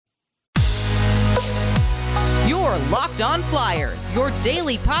Locked On Flyers, your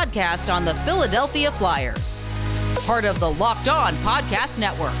daily podcast on the Philadelphia Flyers. Part of the Locked On Podcast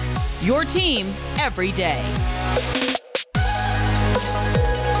Network, your team every day.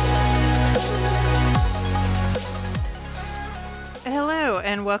 Hello,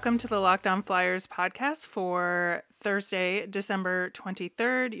 and welcome to the Locked On Flyers podcast for Thursday, December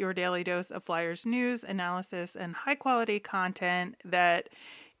 23rd, your daily dose of Flyers news, analysis, and high-quality content that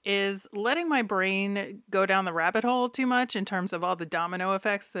is letting my brain go down the rabbit hole too much in terms of all the domino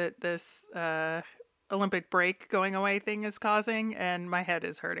effects that this Olympic break going away thing is causing, and my head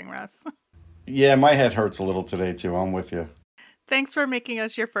is hurting, Russ. Yeah, my head hurts a little today, too. I'm with you. Thanks for making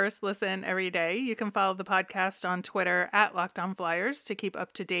us your first listen every day. You can follow the podcast on Twitter at Locked On Flyers to keep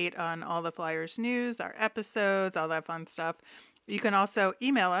up to date on all the Flyers news, our episodes, all that fun stuff. You can also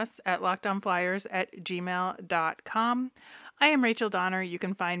email us at lockedonflyers@gmail.com. I am Rachel Donner. You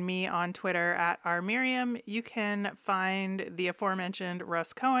can find me on Twitter at rmiriam. You can find the aforementioned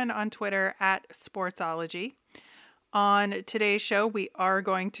Russ Cohen on Twitter at Sportsology. On today's show, we are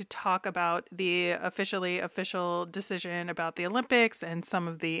going to talk about the official decision about the Olympics and some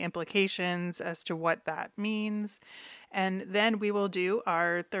of the implications as to what that means. And then we will do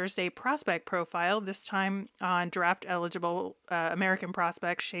our Thursday prospect profile, this time on draft-eligible American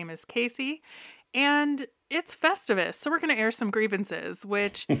prospect Seamus Casey. And it's Festivus, so we're going to air some grievances,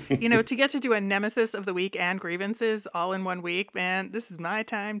 which, to get to do a nemesis of the week and grievances all in 1 week, man, this is my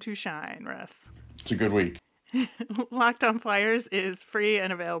time to shine, Russ. It's a good week. Locked On Flyers is free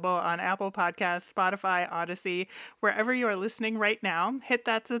and available on Apple Podcasts, Spotify, Odyssey, wherever you are listening right now. Hit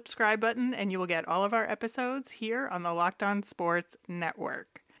that subscribe button and you will get all of our episodes here on the Locked On Sports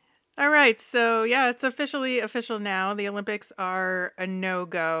Network. All right, so yeah, it's officially official now. The Olympics are a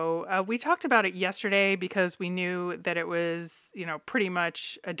no-go. We talked about it yesterday because we knew that it was, pretty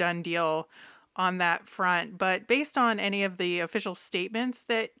much a done deal on that front. But based on any of the official statements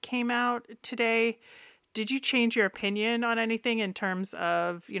that came out today, did you change your opinion on anything in terms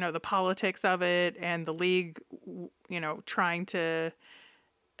of, the politics of it and the league, trying to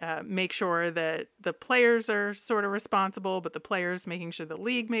make sure that the players are sort of responsible, but the players making sure the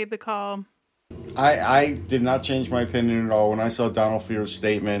league made the call? I did not change my opinion at all. When I saw Donald Fear's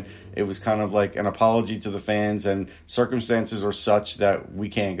statement, it was kind of like an apology to the fans and circumstances are such that we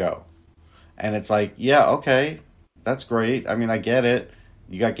can't go. And it's like, yeah, okay, that's great. I mean, I get it.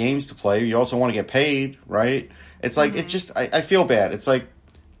 You got games to play. You also want to get paid, right? It's like, It's just, I feel bad. It's like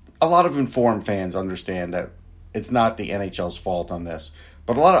a lot of informed fans understand that it's not the NHL's fault on this.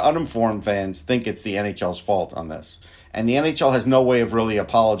 But a lot of uninformed fans think it's the NHL's fault on this. And the NHL has no way of really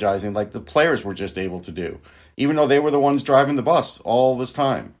apologizing like the players were just able to do, even though they were the ones driving the bus all this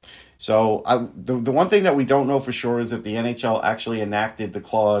time. So the one thing that we don't know for sure is if the NHL actually enacted the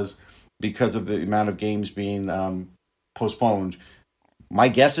clause because of the amount of games being postponed. My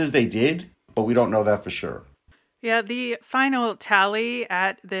guess is they did, but we don't know that for sure. Yeah, the final tally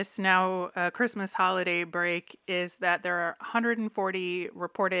at this now Christmas holiday break is that there are 140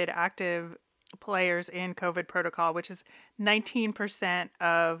 reported active players in COVID protocol, which is 19%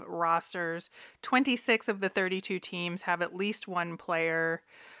 of rosters. 26 of the 32 teams have at least one player,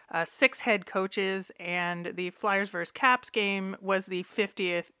 6 head coaches, and the Flyers versus Caps game was the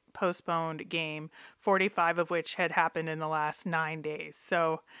 50th postponed game, 45 of which had happened in the last 9 days.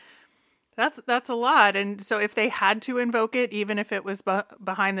 So that's a lot. And so if they had to invoke it, even if it was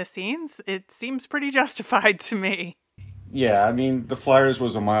behind the scenes, it seems pretty justified to me. Yeah, I mean, the Flyers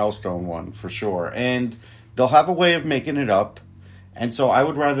was a milestone one for sure. And they'll have a way of making it up. And so I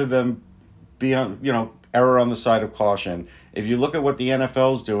would rather them be on, error on the side of caution. If you look at what the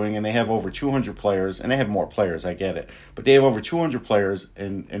NFL's doing, and they have over 200 players, and they have more players, I get it, but they have over 200 players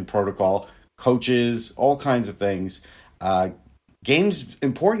in protocol, coaches, all kinds of things.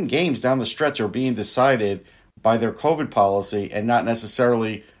 Important games down the stretch are being decided by their COVID policy and not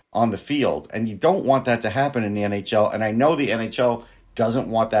necessarily on the field. And you don't want that to happen in the NHL. And I know the NHL doesn't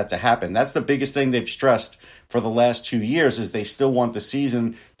want that to happen. That's the biggest thing they've stressed for the last 2 years is they still want the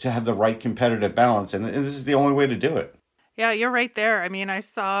season to have the right competitive balance. And this is the only way to do it. Yeah, you're right there. I mean, I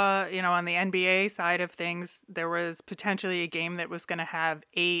saw, on the NBA side of things, there was potentially a game that was going to have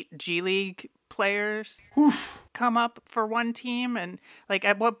 8 G League players come up for one team. And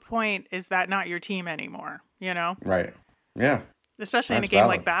at what point is that not your team anymore? Right. Yeah. Especially in a game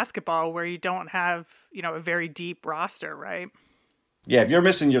like basketball where you don't have, a very deep roster, right? Yeah, if you're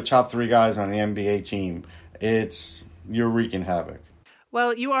missing your top 3 guys on the NBA team, you're wreaking havoc.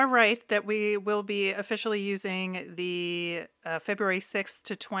 Well, you are right that we will be officially using the February 6th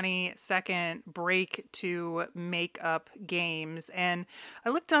to 22nd break to make up games. And I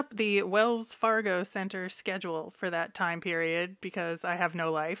looked up the Wells Fargo Center schedule for that time period because I have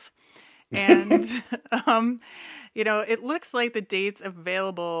no life. And, it looks like the dates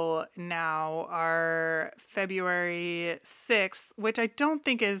available now are February 6th, which I don't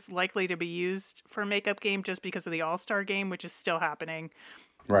think is likely to be used for a makeup game just because of the All-Star game, which is still happening.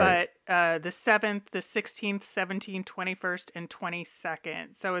 Right. But the 7th, the 16th, 17th, 21st, and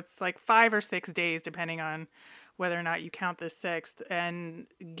 22nd. So it's like 5 or 6 days, depending on whether or not you count the 6th. And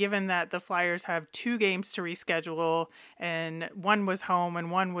given that the Flyers have 2 games to reschedule and one was home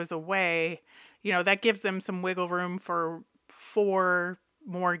and one was away, that gives them some wiggle room for 4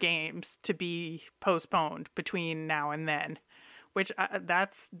 more games to be postponed between now and then, which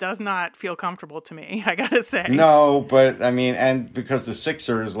does not feel comfortable to me, I gotta say. No, but I mean, and because the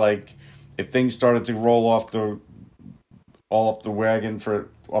Sixers, like, if things started to roll off the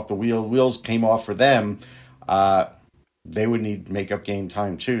wheels came off for them, they would need makeup game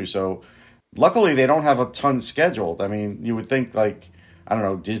time too. So luckily they don't have a ton scheduled. I mean, you would think, like, I don't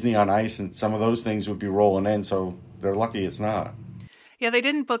know, Disney on Ice and some of those things would be rolling in, so they're lucky it's not. Yeah, they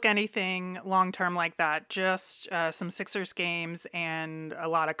didn't book anything long-term like that, just some Sixers games and a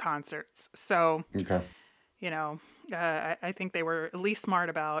lot of concerts. So, okay. I think they were at least smart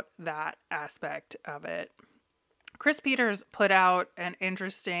about that aspect of it. Chris Peters put out an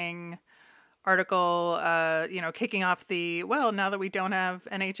interesting article, kicking off now that we don't have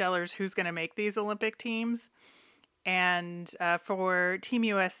NHLers, who's going to make these Olympic teams? And for Team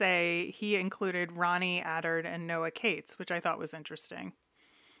USA, he included Ronnie Attard and Noah Cates, which I thought was interesting.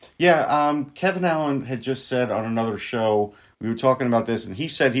 Yeah, Kevin Allen had just said on another show, we were talking about this, and he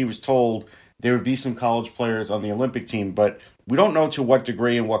said he was told there would be some college players on the Olympic team, but we don't know to what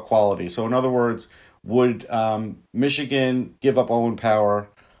degree and what quality. So in other words, would Michigan give up Owen Power?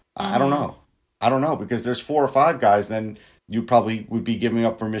 I don't know, because there's 4 or 5 guys, then you probably would be giving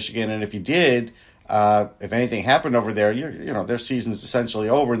up for Michigan, and if you did, if anything happened over there, their season's essentially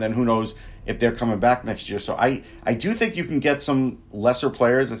over, and then who knows if they're coming back next year. So I do think you can get some lesser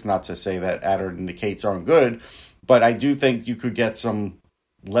players. It's not to say that Attard and the Cates aren't good, but I do think you could get some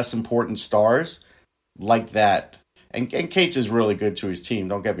less important stars like that. And Cates is really good to his team,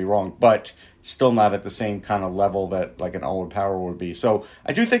 don't get me wrong, but still not at the same kind of level that like an Owen Power would be. So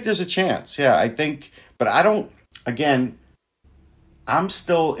I do think there's a chance. Yeah, I think, but I don't, again, I'm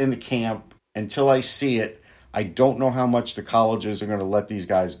still in the camp until I see it. I don't know how much the colleges are going to let these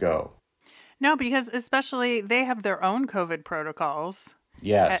guys go. No, because especially they have their own COVID protocols.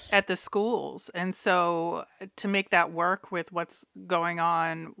 Yes. At the schools. And so to make that work with what's going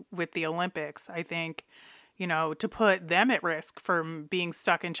on with the Olympics, I think, to put them at risk from being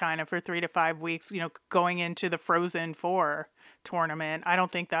stuck in China for 3 to 5 weeks, going into the Frozen Four tournament, I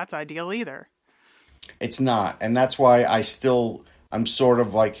don't think that's ideal either. It's not. And that's why I'm sort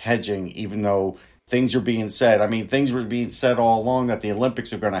of like hedging, even though things are being said. I mean, things were being said all along that the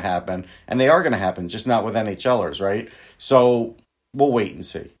Olympics are going to happen, and they are going to happen, just not with NHLers, right? So we'll wait and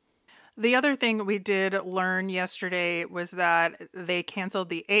see. The other thing we did learn yesterday was that they canceled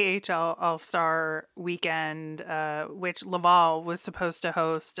the AHL All-Star Weekend, which Laval was supposed to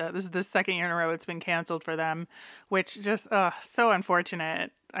host. This is the second year in a row it's been canceled for them, which just so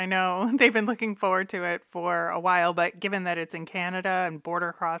unfortunate. I know they've been looking forward to it for a while, but given that it's in Canada and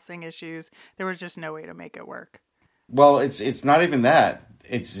border crossing issues, there was just no way to make it work. Well, it's not even that.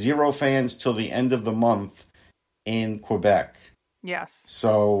 It's 0 fans till the end of the month in Quebec. Yes.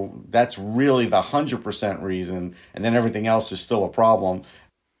 So that's really the 100% reason, and then everything else is still a problem.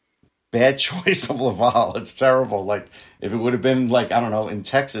 Bad choice of Laval. It's terrible. Like, if it would have been, like, I don't know, in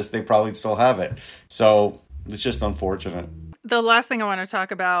Texas, they probably still have it. So it's just unfortunate. The last thing I want to talk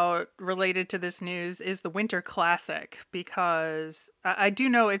about related to this news is the Winter Classic, because I do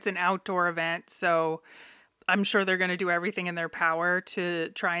know it's an outdoor event, so I'm sure they're going to do everything in their power to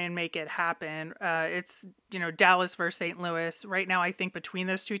try and make it happen. It's, Dallas versus St. Louis. Right now, I think between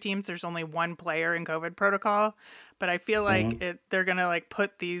those two teams, there's only one player in COVID protocol. But I feel like they're going to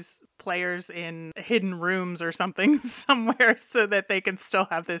put these players in hidden rooms or something somewhere so that they can still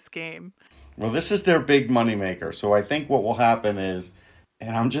have this game. Well, this is their big moneymaker. So I think what will happen is,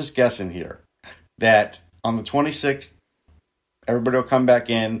 and I'm just guessing here, that on the 26th, everybody will come back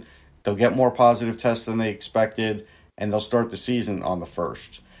in. They'll get more positive tests than they expected, and they'll start the season on the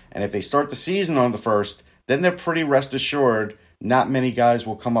 1st. And if they start the season on the 1st, then they're pretty rest assured not many guys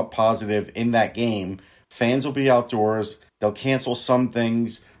will come up positive in that game. Fans will be outdoors. They'll cancel some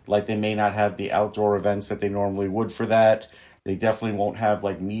things, like they may not have the outdoor events that they normally would for that. They definitely won't have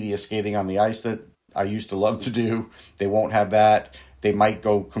like media skating on the ice that I used to love to do. They won't have that. They might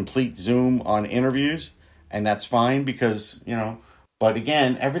go complete Zoom on interviews, and that's fine because, but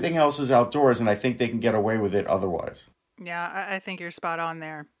again, everything else is outdoors, and I think they can get away with it otherwise. Yeah, I think you're spot on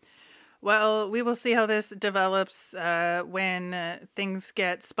there. Well, we will see how this develops when things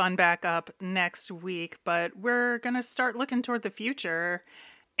get spun back up next week, but we're going to start looking toward the future.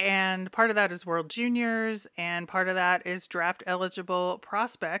 And part of that is World Juniors, and part of that is draft eligible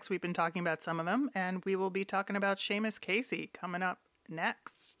prospects. We've been talking about some of them, and we will be talking about Seamus Casey coming up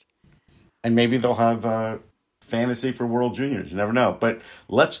next. And maybe they'll have fantasy for World Juniors. You never know. But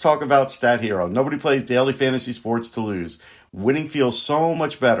let's talk about Stat Hero. Nobody plays daily fantasy sports to lose. Winning feels so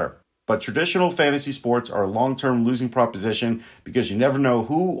much better. But traditional fantasy sports are a long-term losing proposition because you never know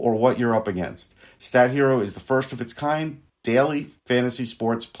who or what you're up against. Stat Hero is the first of its kind daily fantasy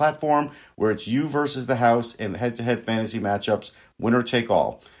sports platform where it's you versus the house in head-to-head fantasy matchups, winner take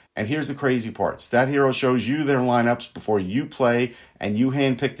all. And here's the crazy part. Stat Hero shows you their lineups before you play, and you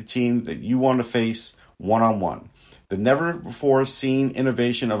handpick the team that you want to face one-on-one. The never-before-seen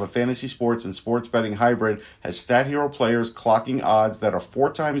innovation of a fantasy sports and sports betting hybrid has Stat Hero players clocking odds that are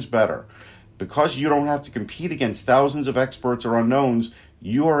 4 times better. Because you don't have to compete against thousands of experts or unknowns,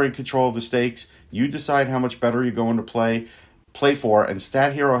 you are in control of the stakes. You decide how much better you're going to play for, and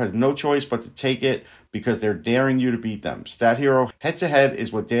Stat Hero has no choice but to take it because they're daring you to beat them. Stat Hero head-to-head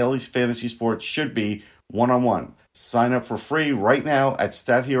is what daily fantasy sports should be, one-on-one. Sign up for free right now at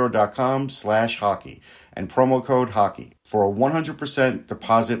stathero.com/hockey and promo code hockey for a 100%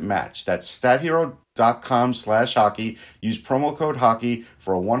 deposit match. That's stathero.com/hockey. Use promo code hockey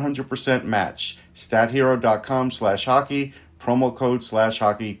for a 100% match. stathero.com/hockey, promo code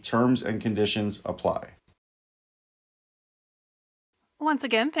 /hockey. Terms and conditions apply. Once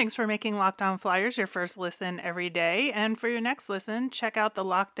again, thanks for making Locked On Flyers your first listen every day. And for your next listen, check out the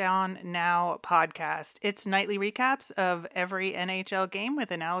Locked On Now podcast. It's nightly recaps of every NHL game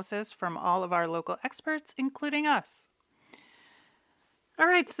with analysis from all of our local experts, including us. All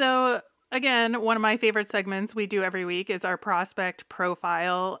right, so again, one of my favorite segments we do every week is our prospect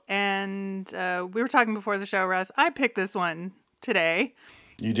profile. And we were talking before the show, Russ. I picked this one today.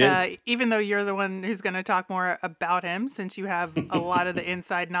 You did? Even though you're the one who's going to talk more about him since you have a lot of the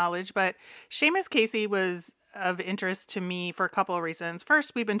inside knowledge. But Seamus Casey was of interest to me for a couple of reasons.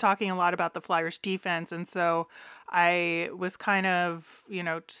 First, we've been talking a lot about the Flyers defense. And so I was kind of,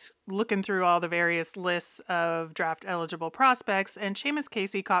 just looking through all the various lists of draft eligible prospects. And Seamus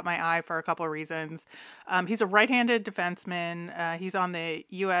Casey caught my eye for a couple of reasons. He's a right-handed defenseman. He's on the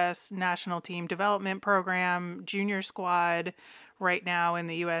U.S. National Team Development Program, junior squad right now in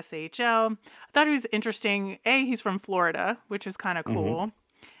the USHL. I thought he was interesting. He's from Florida, which is kind of cool. Mm-hmm.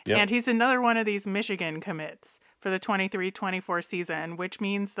 Yep. And he's another one of these Michigan commits for the 23-24 season, which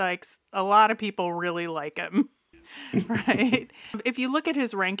means like a lot of people really like him. Right? If you look at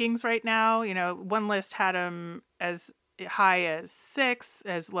his rankings right now, one list had him as high as 6,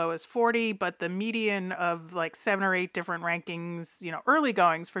 as low as 40, but the median of like 7 or 8 different rankings, early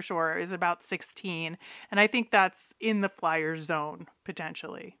goings for sure, is about 16. And I think that's in the Flyers zone,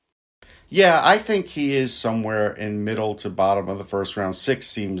 potentially. Yeah, I think he is somewhere in middle to bottom of the first round. 6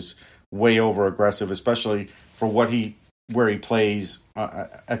 seems way over aggressive, especially for where he plays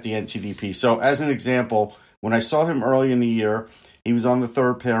at the NTDP. So as an example, when I saw him early in the year, he was on the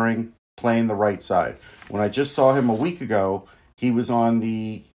third pairing playing the right side. When I just saw him a week ago, he was on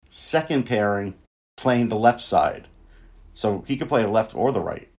the second pairing playing the left side. So he could play the left or the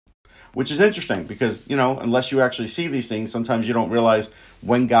right, which is interesting because, unless you actually see these things, sometimes you don't realize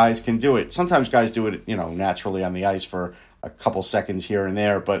when guys can do it. Sometimes guys do it, naturally on the ice for a couple seconds here and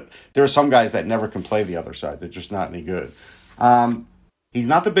there, but there are some guys that never can play the other side. They're just not any good. He's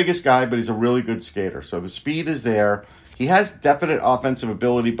not the biggest guy, but he's a really good skater. So the speed is there. He has definite offensive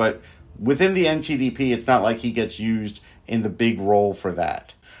ability, but within the NTDP, it's not like he gets used in the big role for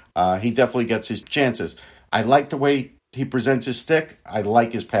that. He definitely gets his chances. I like the way he presents his stick. I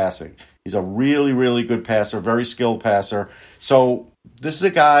like his passing. He's a really, really good passer, very skilled passer. So this is a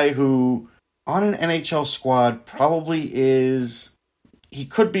guy who, on an NHL squad, probably is... He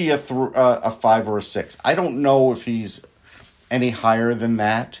could be a 5 or a 6. I don't know if he's any higher than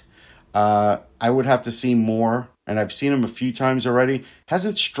that. I would have to see more, and I've seen him a few times already.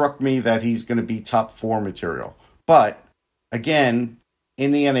 Hasn't struck me that he's going to be top 4 material. But, again,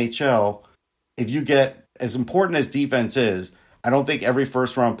 in the NHL, if you get, as important as defense is, I don't think every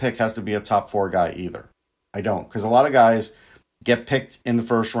first-round pick has to be a top 4 guy either. I don't, because a lot of guys get picked in the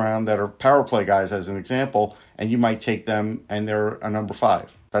first round that are power play guys, as an example, and you might take them and they're a number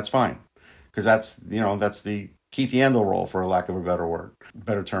 5. That's fine, because that's the Keith Yandel role, for a lack of a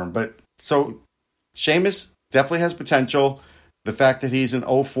better term. But so Seamus definitely has potential. The fact that he's an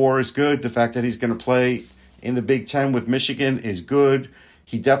 0-4 is good. The fact that he's going to play in the Big Ten with Michigan is good.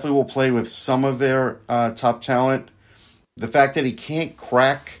 He definitely will play with some of their top talent. The fact that he can't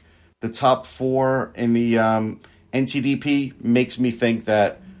crack the top 4 in the NTDP makes me think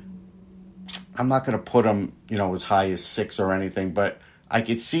that I'm not going to put him, as high as 6 or anything, but I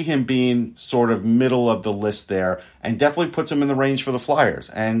could see him being sort of middle of the list there, and definitely puts him in the range for the Flyers.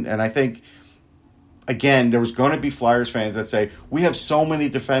 And I think, again, there's going to be Flyers fans that say, we have so many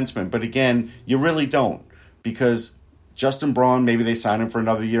defensemen, but again, you really don't, because Justin Braun, maybe they sign him for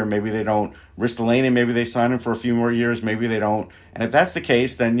another year, maybe they don't. Ristolainen, maybe they sign him for a few more years, maybe they don't. And if that's the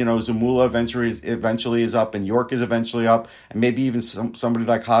case, then, Zamula eventually is up, and York is eventually up, and maybe even somebody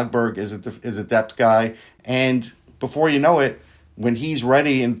like Hogberg is a depth guy. And before you know it, when he's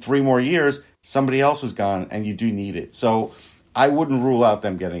ready in 3 more years, somebody else is gone, and you do need it. So I wouldn't rule out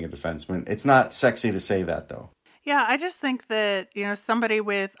them getting a defenseman. It's not sexy to say that, though. Yeah, I just think that, somebody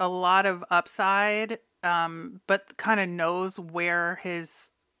with a lot of upside, but kind of knows where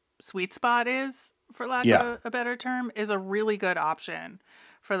his sweet spot is, for lack of a better term, is a really good option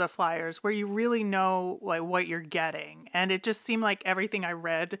for the Flyers, where you really know like what you're getting. And it just seemed like everything I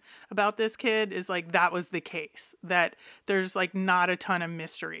read about this kid is like that was the case, that there's like not a ton of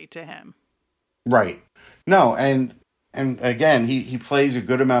mystery to him. Right. No, and again, he plays a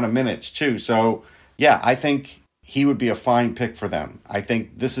good amount of minutes too. So yeah, I think he would be a fine pick for them. I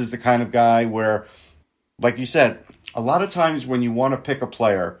think this is the kind of guy where, like you said, a lot of times when you want to pick a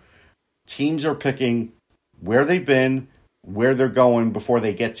player, teams are picking where they've been, where they're going before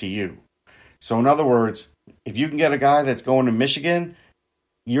they get to you. So in other words, if you can get a guy that's going to Michigan,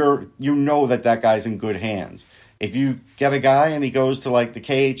 you know that guy's in good hands. If you get a guy and he goes to like the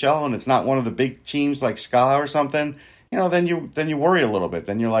KHL and it's not one of the big teams like SKA or something, then you worry a little bit.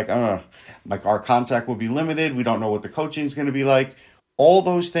 Then you're like our contact will be limited. We don't know what the coaching is going to be like. All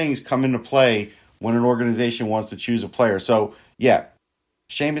those things come into play when an organization wants to choose a player. So yeah,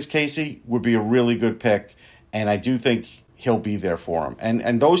 Seamus Casey would be a really good pick, and I do think he'll be there for him.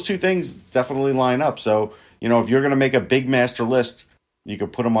 And those two things definitely line up. So, if you're going to make a big master list, you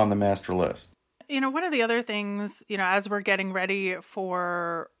could put him on the master list. One of the other things, as we're getting ready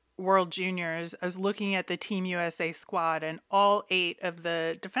for World Juniors, I was looking at the Team USA squad, and all 8 of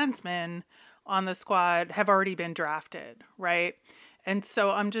the defensemen on the squad have already been drafted, right? And so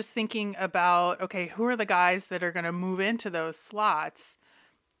I'm just thinking about, okay, who are the guys that are going to move into those slots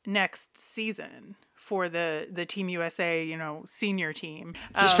next season for the Team USA, senior team.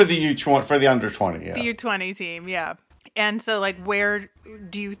 Just for the U20, for the under 20, yeah. The U20 team, yeah. And so, like, where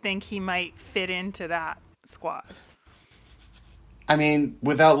do you think he might fit into that squad? I mean,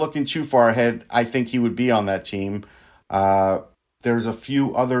 without looking too far ahead, I think he would be on that team. There's a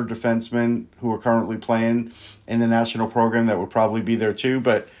few other defensemen who are currently playing in the national program that would probably be there too,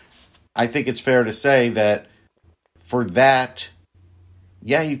 but I think it's fair to say that for that,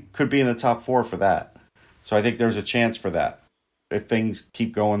 yeah, he could be in the top 4 for that. So I think there's a chance for that if things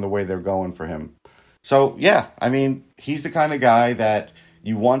keep going the way they're going for him. So, yeah, I mean, he's the kind of guy that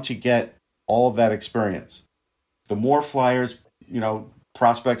you want to get all of that experience. The more Flyers,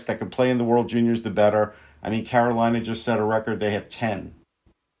 prospects that can play in the World Juniors, the better. I mean, Carolina just set a record. They have 10.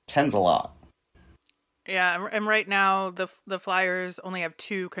 10's a lot. Yeah, and right now the Flyers only have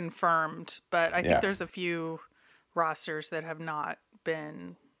 2 confirmed, but I think there's a few rosters that have not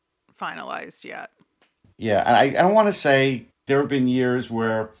been finalized yet. Yeah, and I don't want to say there have been years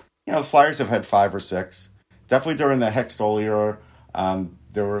where, the Flyers have had 5 or 6. Definitely during the Hextall era,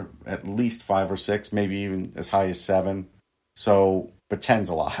 there were at least 5 or 6, maybe even as high as 7. So, but 10's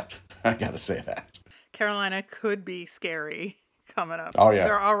a lot. I got to say that. Carolina could be scary coming up. Oh, yeah.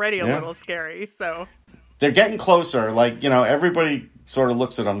 They're already a little scary, so. They're getting closer. Like, everybody sort of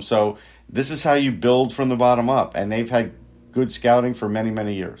looks at them. So this is how you build from the bottom up. And they've had good scouting for many,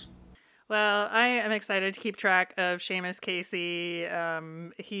 many years. Well, I am excited to keep track of Seamus Casey.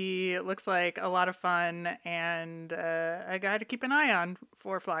 He looks like a lot of fun and a guy to keep an eye on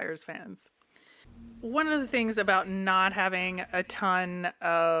for Flyers fans. One of the things about not having a ton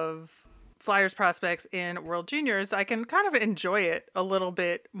of Flyers prospects in World Juniors, I can kind of enjoy it a little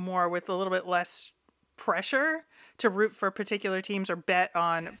bit more with a little bit less pressure to root for particular teams or bet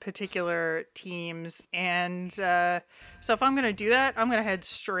on particular teams. And so if I'm going to do that, I'm going to head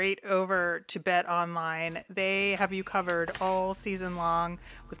straight over to Bet Online. They have you covered all season long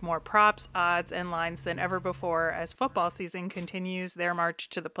with more props, odds, and lines than ever before as football season continues their march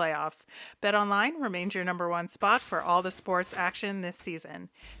to the playoffs. Bet Online remains your number one spot for all the sports action this season.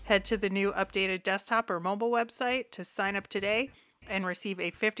 Head to the new updated desktop or mobile website to sign up today and receive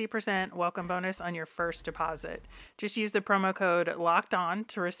a 50% welcome bonus on your first deposit. Just use the promo code Locked On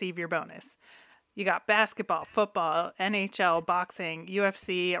to receive your bonus. You got basketball, football, NHL, boxing,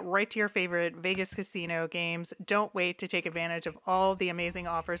 UFC, right to your favorite Vegas casino games. Don't wait to take advantage of all the amazing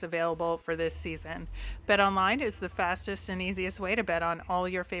offers available for this season. BetOnline is the fastest and easiest way to bet on all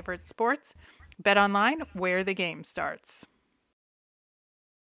your favorite sports. BetOnline, where the game starts.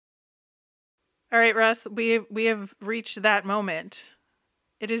 All right, Russ, we have reached that moment.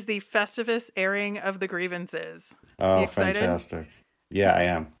 It is the Festivus airing of the grievances. Oh, you excited? Fantastic. Yeah,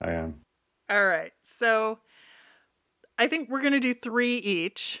 I am. All right. So I think we're going to do 3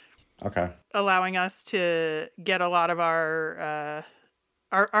 each. Okay. Allowing us to get a lot of our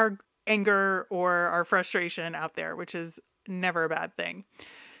anger or our frustration out there, which is never a bad thing.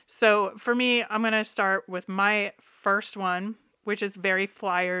 So for me, I'm going to start with my first one, which is very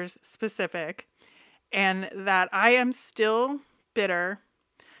Flyers specific, and that I am still bitter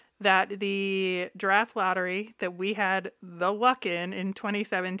that the draft lottery that we had the luck in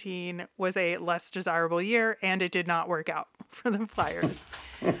 2017 was a less desirable year, and it did not work out for the Flyers.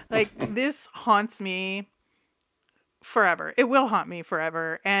 Like, this haunts me forever. It will haunt me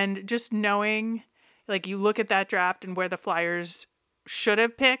forever. And just knowing, like, you look at that draft and where the Flyers should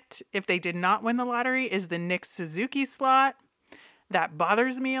have picked if they did not win the lottery is the Nick Suzuki slot. That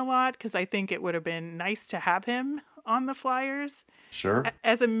bothers me a lot because I think it would have been nice to have him on the Flyers. Sure.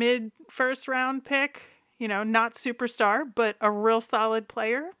 As a mid-first round pick, you know, not superstar, but a real solid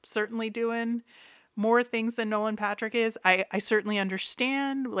player, certainly doing more things than Nolan Patrick is. I certainly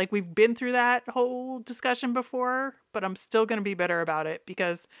understand, like, we've been through that whole discussion before, but I'm still going to be bitter about it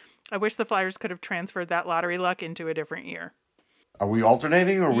because I wish the Flyers could have transferred that lottery luck into a different year. Are we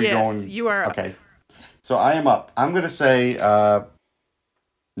alternating or are we going? Yes, you are up. Okay. So I am up. I'm going to say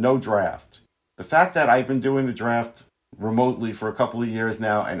no draft. The fact that I've been doing the draft remotely for a couple of years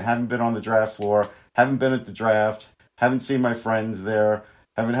now and haven't been on the draft floor, haven't been at the draft, haven't seen my friends there,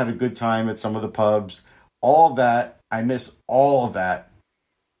 haven't had a good time at some of the pubs, all of that, I miss all of that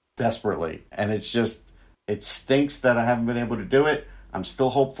desperately. And it's just, it stinks that I haven't been able to do it. I'm still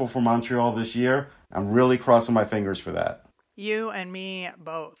hopeful for Montreal this year. I'm really crossing my fingers for that. You and me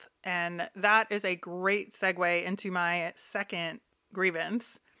both. And that is a great segue into my second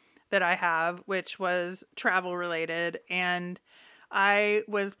grievance that I have, which was travel related. And I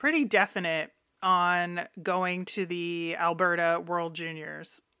was pretty definite on going to the Alberta World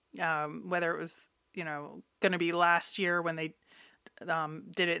Juniors, whether it was, you know, going to be last year when they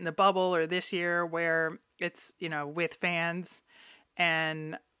did it in the bubble or this year where it's, you know, with fans.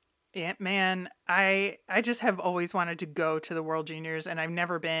 And man, I just have always wanted to go to the World Juniors, and I've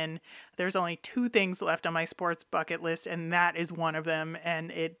never been. There's only 2 things left on my sports bucket list, and that is one of them,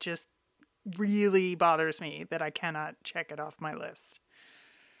 and it just really bothers me that I cannot check it off my list.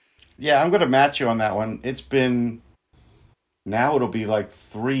 Yeah, I'm going to match you on that one. It's been, now it'll be like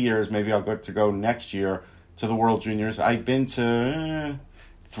 3 years, maybe I'll get to go next year to the World Juniors. I've been to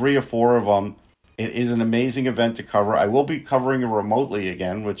 3 or 4 of them. It is an amazing event to cover. I will be covering it remotely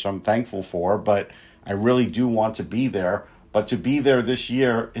again, which I'm thankful for, but I really do want to be there. But to be there this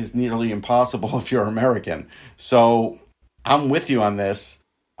year is nearly impossible if you're American. So I'm with you on this.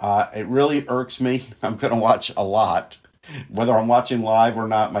 It really irks me. I'm going to watch a lot. Whether I'm watching live or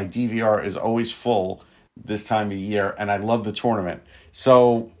not, my DVR is always full this time of year, and I love the tournament.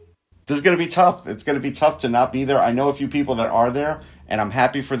 So this is going to be tough. It's going to be tough to not be there. I know a few people that are there, and I'm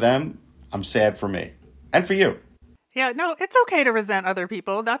happy for them. I'm sad for me. And for you. Yeah, no, it's okay to resent other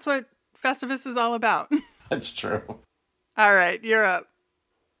people. That's what Festivus is all about. That's true. All right, you're up.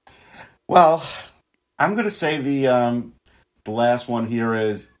 Well, I'm going to say the last one here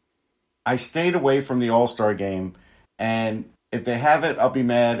is I stayed away from the All-Star game, and if they have it, I'll be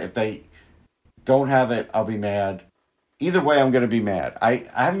mad. If they don't have it, I'll be mad. Either way, I'm going to be mad. I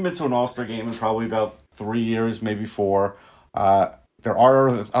haven't been to an All-Star game in probably about 3 years, maybe 4. There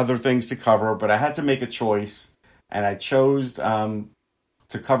are other things to cover, but I had to make a choice, and I chose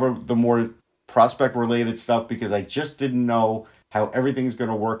to cover the more prospect-related stuff because I just didn't know how everything's going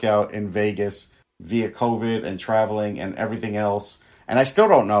to work out in Vegas via COVID and traveling and everything else. And I still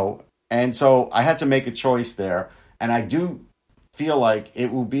don't know. And so I had to make a choice there. And I do feel like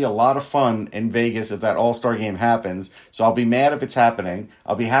it will be a lot of fun in Vegas if that All-Star game happens. So I'll be mad if it's happening.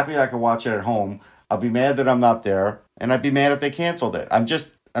 I'll be happy that I can watch it at home. I'll be mad that I'm not there, and I'd be mad if they canceled it. I'm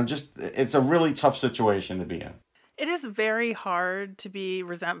just it's a really tough situation to be in. It is very hard to be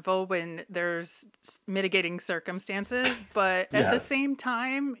resentful when there's mitigating circumstances, but at the same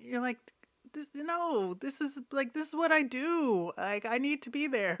time, you're like, this is what I do. Like, I need to be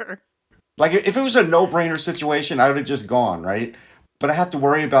there. Like, if it was a no-brainer situation, I would have just gone, right? But I have to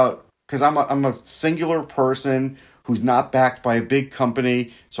worry about, because I'm a singular person who's not backed by a big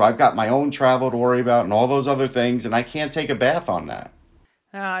company, so I've got my own travel to worry about and all those other things, and I can't take a bath on that.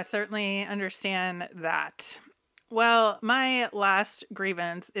 I certainly understand that. Well, my last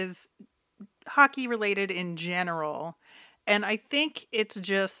grievance is hockey related in general. And I think it's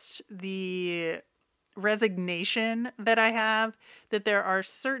just the resignation that I have that there are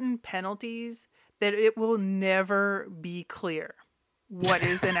certain penalties that it will never be clear what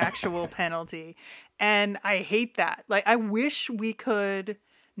is an actual penalty. And I hate that. Like, I wish we could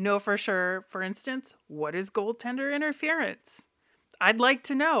know for sure, for instance, what is goaltender interference? I'd like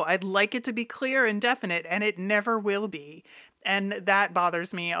to know. I'd like it to be clear and definite, and it never will be. And that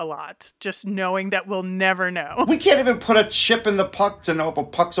bothers me a lot, just knowing that we'll never know. We can't even put a chip in the puck to know if a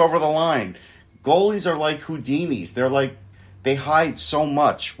puck's over the line. Goalies are like Houdinis. They hide so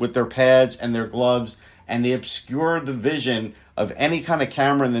much with their pads and their gloves, and they obscure the vision of any kind of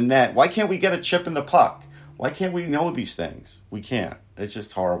camera in the net. Why can't we get a chip in the puck? Why can't we know these things? We can't. It's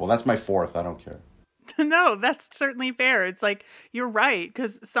just horrible. That's my fourth. I don't care. No, that's certainly fair. It's like, you're right,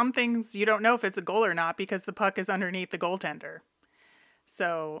 because some things you don't know if it's a goal or not because the puck is underneath the goaltender.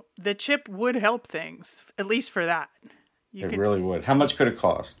 So the chip would help things, at least for that. It really would. How much could it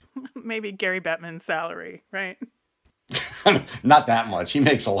cost? Maybe Gary Bettman's salary, right? Not that much. He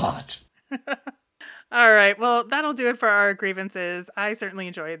makes a lot. All right. Well, that'll do it for our grievances. I certainly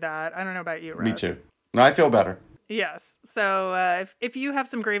enjoyed that. I don't know about you, Russ. Me too. No, I feel better. Yes. So if you have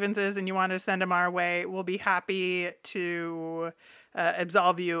some grievances and you want to send them our way, we'll be happy to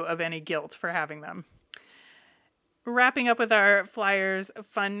absolve you of any guilt for having them. Wrapping up with our Flyers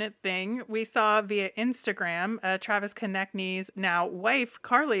fun thing, we saw via Instagram, Travis Konechny's now wife,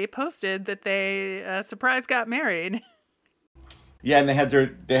 Carly, posted that they surprise got married. Yeah, and they had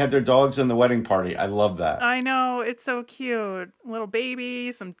their dogs in the wedding party. I love that. I know, it's so cute. Little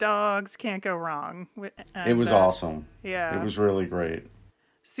baby, some dogs, can't go wrong. And, it was awesome. Yeah. It was really great.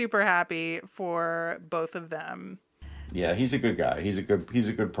 Super happy for both of them. Yeah, he's a good guy. He's a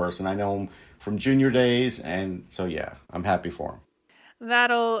good person. I know him from junior days, and so yeah, I'm happy for him.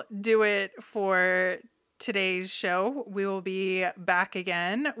 That'll do it for today's show. We will be back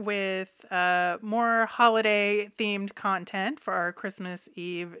again with more holiday-themed content for our Christmas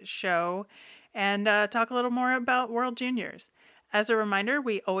Eve show and talk a little more about World Juniors. As a reminder,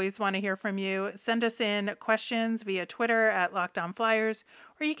 we always want to hear from you. Send us in questions via Twitter at LockedOnFlyers,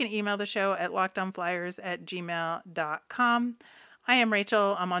 or you can email the show at lockedonflyers@gmail.com. I am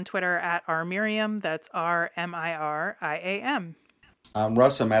Rachel. I'm on Twitter at rmiriam. That's RMIRIAM. I'm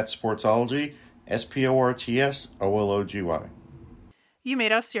Russ. I'm at Sportsology. SPORTSOLOGY. You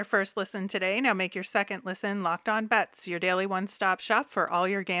made us your first listen today. Now make your second listen Locked On Bets, your daily one-stop shop for all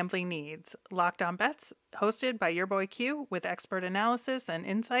your gambling needs. Locked On Bets, hosted by your boy Q, with expert analysis and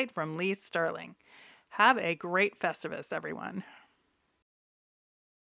insight from Lee Sterling. Have a great Festivus, everyone.